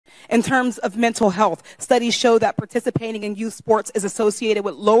In terms of mental health, studies show that participating in youth sports is associated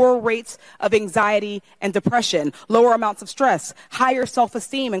with lower rates of anxiety and depression, lower amounts of stress, higher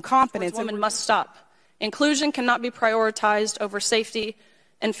self-esteem and confidence. Women must stop. Inclusion cannot be prioritized over safety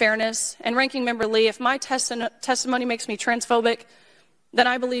and fairness. And Ranking Member Lee, if my testimony makes me transphobic, then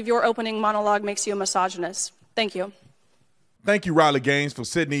I believe your opening monologue makes you a misogynist. Thank you. Thank you, Riley Gaines, for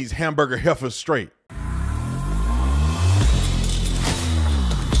setting these hamburger heifers straight.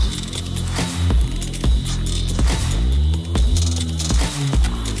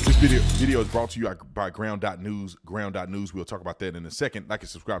 This video is brought to you by Ground.News. Ground.News. We'll talk about that in a second. Like and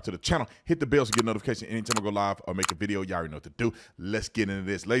subscribe to the channel. Hit the bell to get notification anytime I go live or make a video. Y'all already know what to do. Let's get into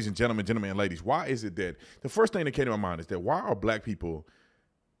this. Ladies and gentlemen, and ladies, why is it that the first thing that came to my mind is that why are black people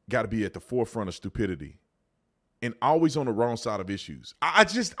got to be at the forefront of stupidity and always on the wrong side of issues? I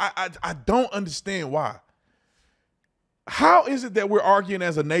don't understand why. How is it that we're arguing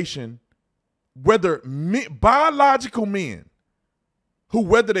as a nation whether biological men who,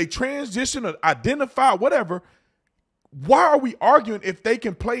 whether they transition or identify, whatever, why are we arguing if they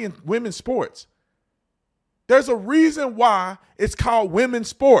can play in women's sports? There's a reason why it's called women's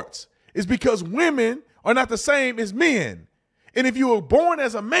sports. It's because women are not the same as men. And if you were born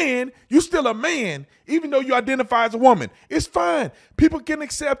as a man, you're still a man, even though you identify as a woman. It's fine. People can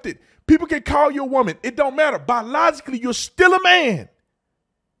accept it. People can call you a woman. It don't matter. Biologically, you're still a man.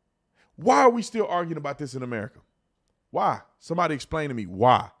 Why are we still arguing about this in America? Why? Somebody explain to me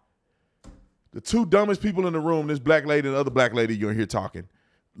why. The two dumbest people in the room, this black lady and the other black lady you're here talking,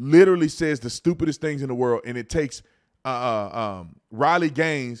 literally says the stupidest things in the world, and it takes Riley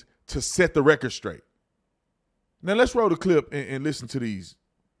Gaines to set the record straight. Now let's roll the clip and listen to these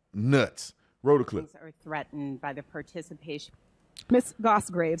nuts. Roll the clip. Are threatened by the participation. Ms.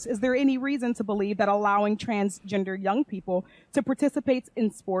 Gosgraves, is there any reason to believe that allowing transgender young people to participate in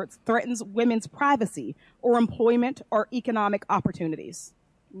sports threatens women's privacy or employment or economic opportunities?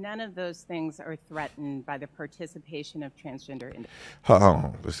 None of those things are threatened by the participation of transgender individuals. Hold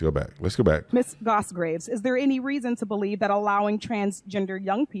on. Let's go back. Let's go back. Ms. Gosgraves, is there any reason to believe that allowing transgender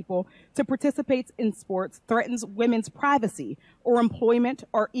young people to participate in sports threatens women's privacy or employment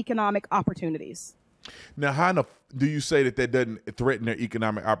or economic opportunities? Now, how do you say that doesn't threaten their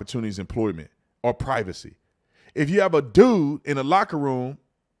economic opportunities, employment, or privacy? If you have a dude in a locker room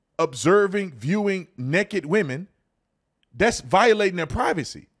observing, viewing naked women, that's violating their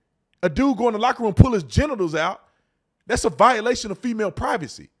privacy. A dude go in the locker room, pull his genitals out, that's a violation of female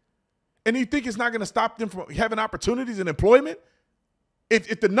privacy. And you think it's not going to stop them from having opportunities and employment?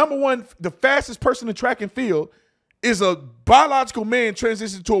 If the number one, the fastest person in track and field is a biological man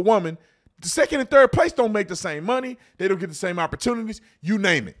transitioning to a woman, the second and third place don't make the same money. They don't get the same opportunities. You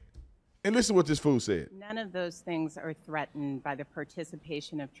name it. And listen to what this fool said. None of those things are threatened by the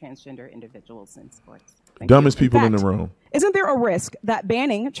participation of transgender individuals in sports. Dumbest people in the room. Isn't there a risk that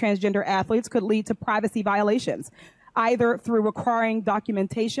banning transgender athletes could lead to privacy violations, either through requiring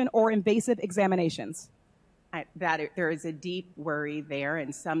documentation or invasive examinations? There is a deep worry there,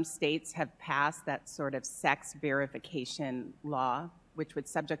 and some states have passed that sort of sex verification law, which would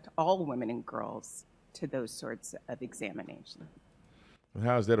subject all women and girls to those sorts of examinations.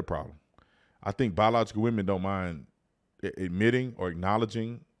 How is that a problem? I think biological women don't mind admitting or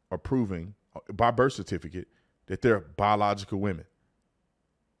acknowledging or proving by birth certificate that they're biological women.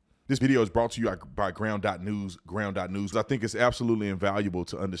 This video is brought to you by Ground.News. Ground.News. I think it's absolutely invaluable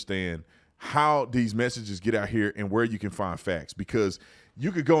to understand how these messages get out here and where you can find facts, because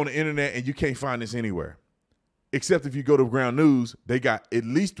you could go on the internet and you can't find this anywhere. Except if you go to Ground News, they got at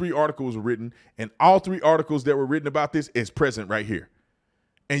least 3 articles written, and all 3 articles that were written about this is present right here.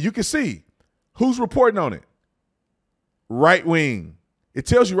 And you can see who's reporting on it. Right wing. It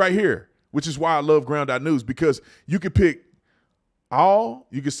tells you right here, which is why I love Ground.News, because you can pick all,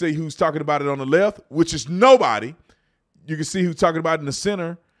 you can see who's talking about it on the left, which is nobody. You can see who's talking about it in the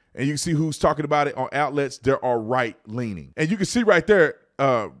center, and you can see who's talking about it on outlets that are right leaning. And you can see right there,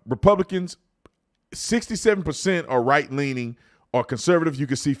 Republicans, 67% are right-leaning or conservative. You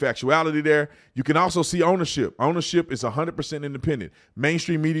can see factuality there. You can also see ownership. Ownership is 100% independent.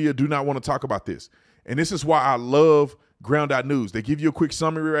 Mainstream media do not want to talk about this. And this is why I love Ground.News. They give you a quick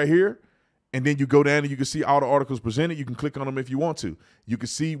summary right here, and then you go down and you can see all the articles presented. You can click on them if you want to. You can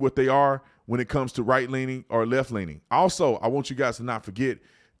see what they are when it comes to right-leaning or left-leaning. Also, I want you guys to not forget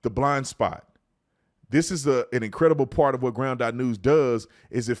the blind spot. This is an incredible part of what Ground.News does,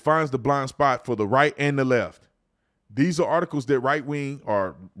 is it finds the blind spot for the right and the left. These are articles that right-wing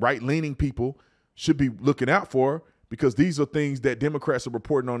or right-leaning people should be looking out for, because these are things that Democrats are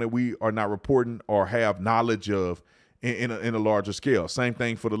reporting on that we are not reporting or have knowledge of in a larger scale. Same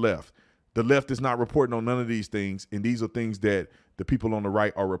thing for the left. The left is not reporting on none of these things, and these are things that the people on the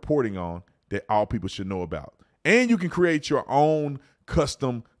right are reporting on that all people should know about. And you can create your own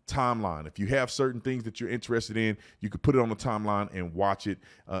custom timeline. If you have certain things that you're interested in, you can put it on the timeline and watch it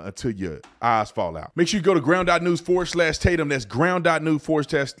until your eyes fall out. Make sure you go to ground.news/Tatum. That's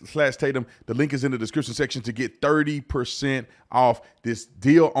ground.news/Tatum. The link is in the description section to get 30% off. This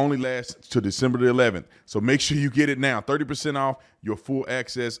deal only lasts to December the 11th. So make sure you get it now. 30% off your full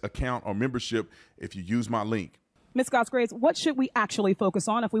access account or membership if you use my link. Ms. Goss-Graves, what should we actually focus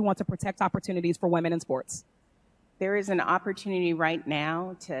on if we want to protect opportunities for women in sports? There is an opportunity right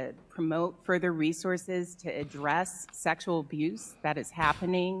now to promote further resources to address sexual abuse that is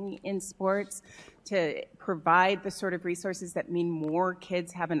happening in sports, to provide the sort of resources that mean more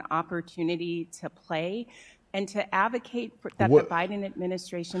kids have an opportunity to play, and to advocate that the Biden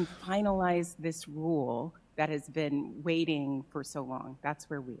administration finalize this rule that has been waiting for so long. That's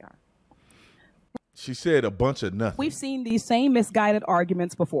where we are. She said a bunch of nothing. We've seen these same misguided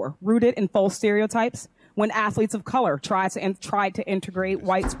arguments before, rooted in false stereotypes. When athletes of color tried to integrate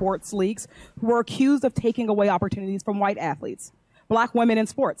white sports leagues who were accused of taking away opportunities from white athletes. Black women in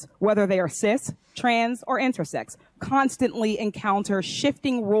sports, whether they are cis, trans, or intersex, constantly encounter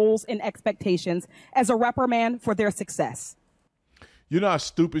shifting roles and expectations as a reprimand for their success. You know how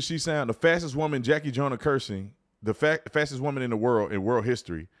stupid she sounds? The fastest woman, Jackie Joyner Kersee, the fastest woman in the world, in world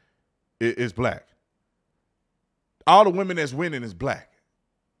history, is black. All the women that's winning is black.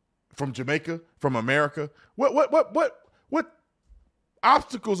 From Jamaica, from America. What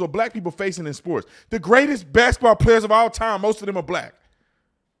obstacles are black people facing in sports? The greatest basketball players of all time, most of them are black.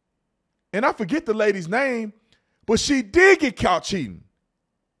 And I forget the lady's name, but she did get caught cheating.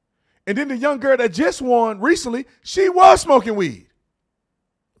 And then the young girl that just won recently, she was smoking weed.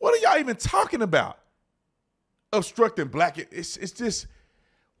 What are y'all even talking about? Obstructing black. It's just,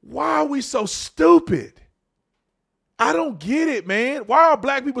 why are we so stupid? I don't get it, man. Why are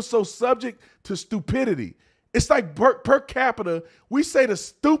black people so subject to stupidity? It's like per capita, we say the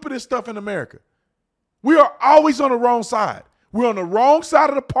stupidest stuff in America. We are always on the wrong side. We're on the wrong side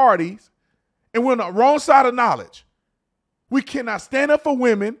of the parties, and we're on the wrong side of knowledge. We cannot stand up for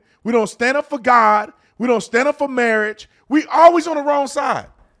women. We don't stand up for God. We don't stand up for marriage. We always on the wrong side.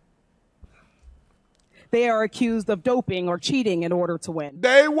 They are accused of doping or cheating in order to win.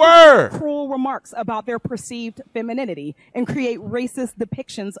 They were. Cruel remarks about their perceived femininity and create racist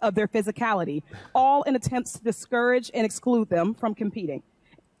depictions of their physicality, all in attempts to discourage and exclude them from competing.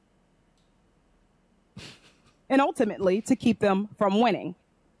 And ultimately, to keep them from winning.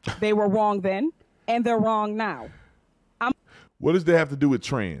 They were wrong then, and they're wrong now. What does that have to do with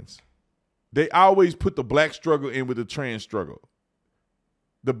trans? They always put the black struggle in with the trans struggle.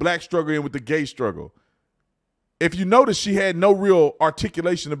 The black struggle in with the gay struggle. If you notice, she had no real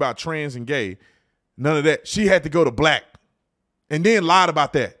articulation about trans and gay. None of that. She had to go to black and then lied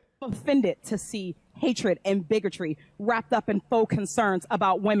about that. I'm offended to see hatred and bigotry wrapped up in faux concerns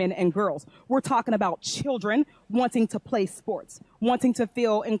about women and girls. We're talking about children wanting to play sports, wanting to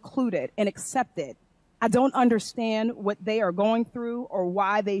feel included and accepted. I don't understand what they are going through or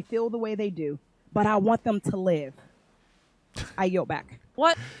why they feel the way they do, but I want them to live. I yield back.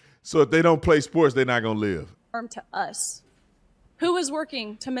 What? So if they don't play sports, they're not going to live. Harm to us? Who is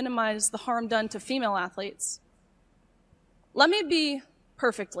working to minimize the harm done to female athletes? Let me be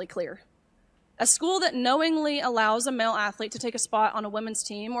perfectly clear. A school that knowingly allows a male athlete to take a spot on a women's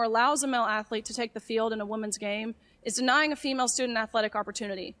team or allows a male athlete to take the field in a women's game is denying a female student athletic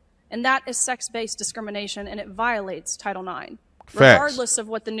opportunity. And that is sex-based discrimination, and it violates Title IX, regardless of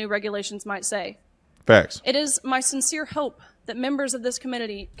what the new regulations might say. Facts. It is my sincere hope that members of this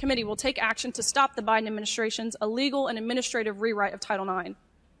committee will take action to stop the Biden administration's illegal and administrative rewrite of Title IX.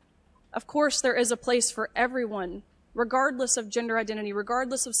 Of course, there is a place for everyone, regardless of gender identity,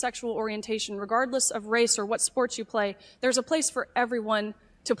 regardless of sexual orientation, regardless of race or what sports you play. There's a place for everyone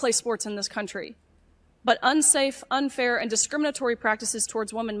to play sports in this country. But unsafe, unfair, and discriminatory practices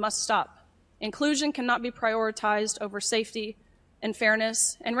towards women must stop. Inclusion cannot be prioritized over safety and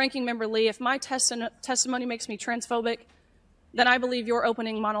fairness. And Ranking Member Lee, if my testimony makes me transphobic, then I believe your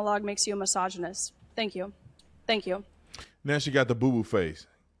opening monologue makes you a misogynist. Thank you. Thank you. Now she got the boo-boo face.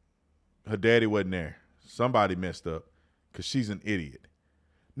 Her daddy wasn't there. Somebody messed up because she's an idiot.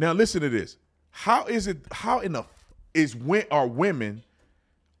 Now listen to this. Are women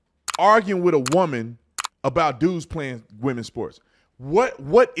arguing with a woman about dudes playing women's sports?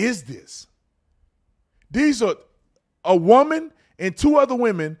 What is this? These are a woman and two other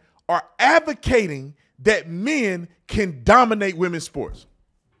women are advocating that men can dominate women's sports.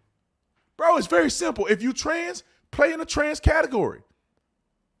 Bro, it's very simple. If you trans, play in a trans category.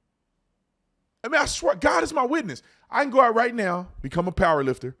 I mean, I swear, God is my witness. I can go out right now, become a power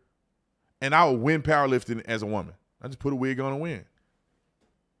lifter, and I will win powerlifting as a woman. I just put a wig on and win.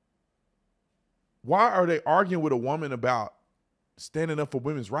 Why are they arguing with a woman about standing up for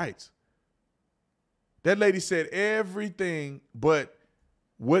women's rights? That lady said everything, but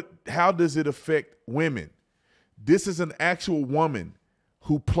how does it affect women? This is an actual woman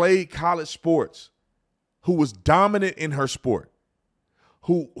who played college sports, who was dominant in her sport,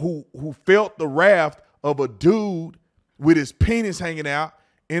 who felt the wrath of a dude with his penis hanging out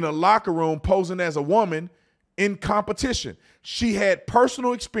in a locker room posing as a woman in competition. She had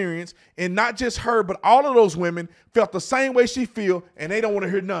personal experience, and not just her, but all of those women felt the same way she feel, and they don't want to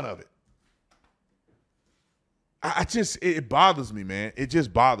hear none of it. It bothers me, man. It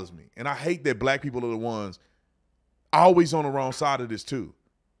just bothers me. And I hate that black people are the ones always on the wrong side of this too.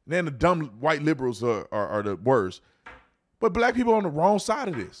 And then the dumb white liberals are the worst. But black people are on the wrong side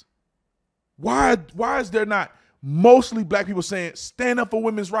of this. Why is there not mostly black people saying, stand up for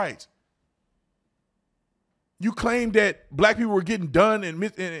women's rights? You claim that black people were getting done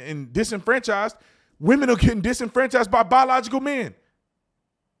and disenfranchised. Women are getting disenfranchised by biological men.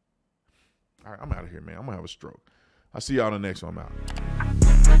 All right, I'm out of here, man. I'm going to have a stroke. I'll see y'all on the next one. I'm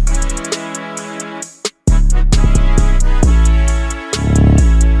out.